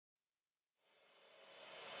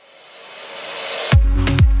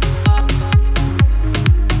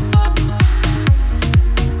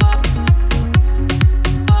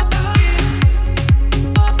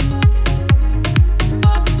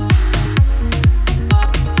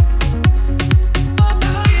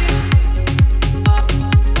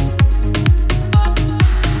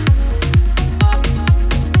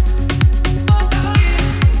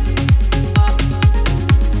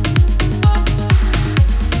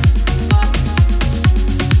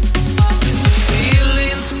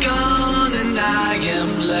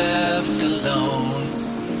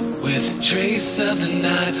trace of the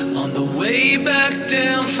night on the way back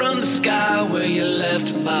down from the sky where you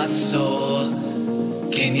left my soul.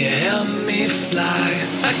 Can you help me fly?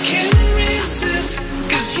 I can't resist,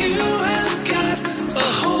 'cause you have got a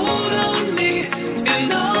hold on me.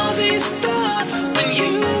 And all these thoughts, when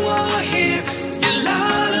you are here, you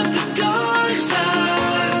light up the dark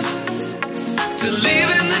sides to live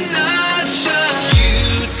in the night shine. You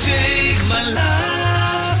take my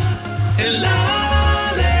life and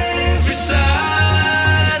light every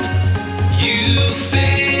side. You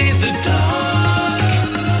fade the dark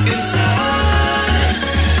inside.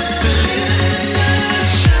 The living night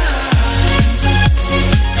shines.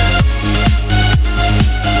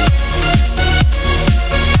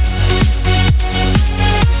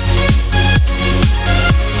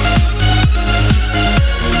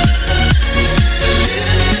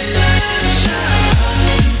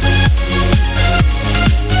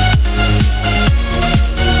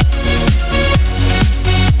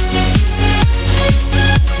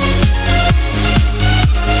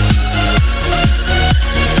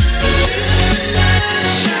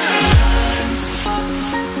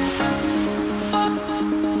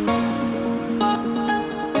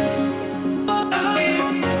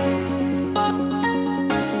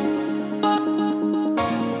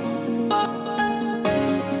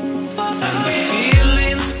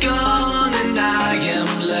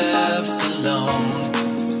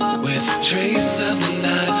 Trace of the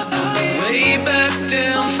night on the way back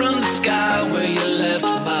down from the sky where you left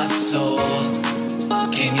my soul.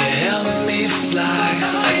 Can you help me fly?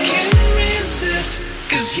 I can't resist,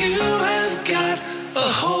 'cause you have got a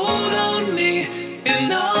hold on me. And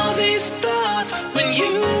all these thoughts, when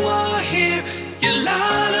you are here, you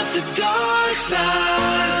light up the dark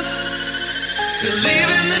sides to live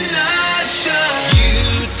in the night shine. You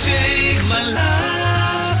take my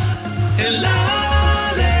life and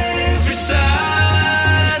light every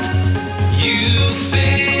side. You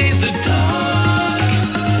fade the dark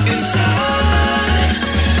inside.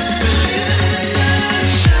 The living night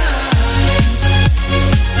shines.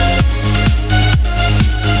 The living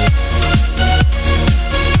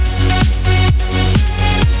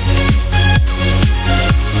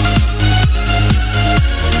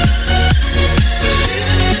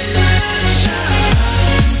night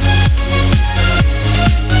shines.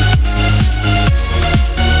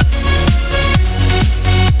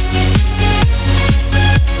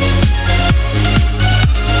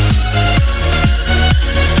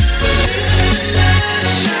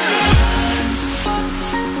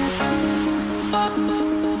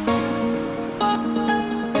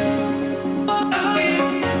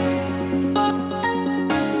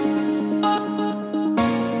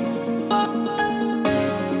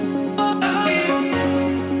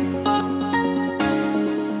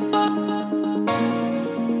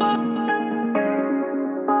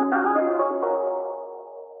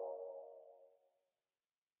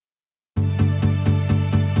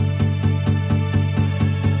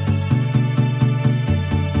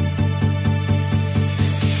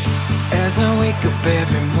 As I wake up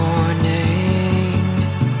every morning,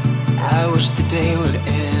 I wish the day would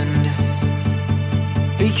end,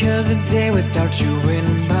 because a day without you in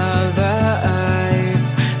my life,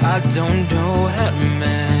 I don't know how to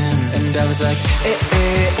mend. And I was like, eh,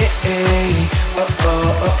 eh, eh, eh, oh,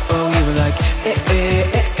 oh, oh, oh. You were like, eh,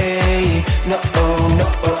 eh, eh, eh, no, oh, no,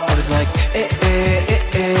 oh. I was like, eh, eh,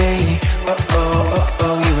 eh, eh, oh, oh, oh,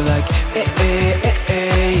 oh. You were like, eh, eh, eh,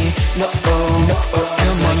 eh, no, oh, no, oh.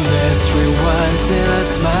 Come on, let's rewind till I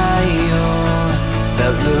smile.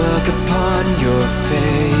 That look upon your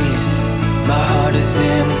face. My heart is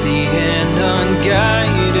empty and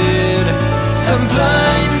unguided, a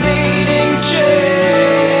blind leading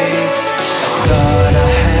chase. I thought I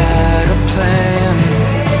had a plan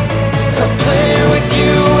with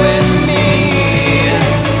you and me.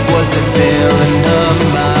 Was the villain of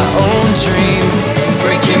my own dream,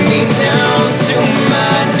 breaking me down to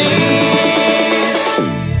my knees.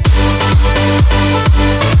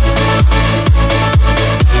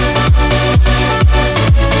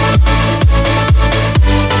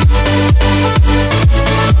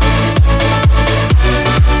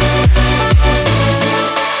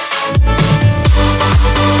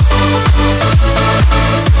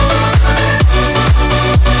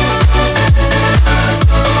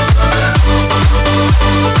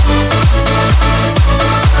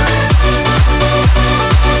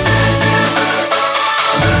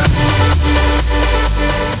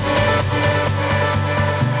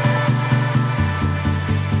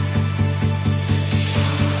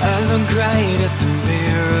 look right at the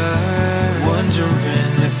mirror,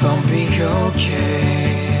 wondering if I'll be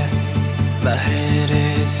okay. My head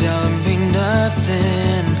is is telling me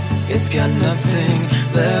nothing. It's got nothing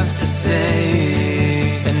left to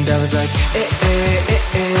say. And I was like, eh, eh,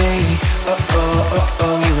 eh, eh. Oh, oh, oh,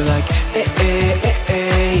 oh. You were like, eh, eh, eh,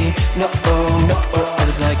 eh. No, oh, no, oh. I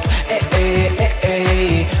was like, eh, eh, eh,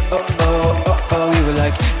 eh. Oh, oh, oh, oh. You were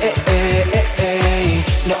like, eh, eh, eh, eh.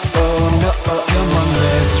 No, oh, no, oh. Come on,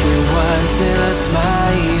 let's rewind till I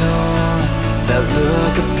smile. That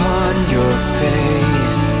look upon your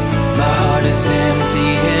face. My heart is empty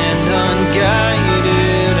and unguided.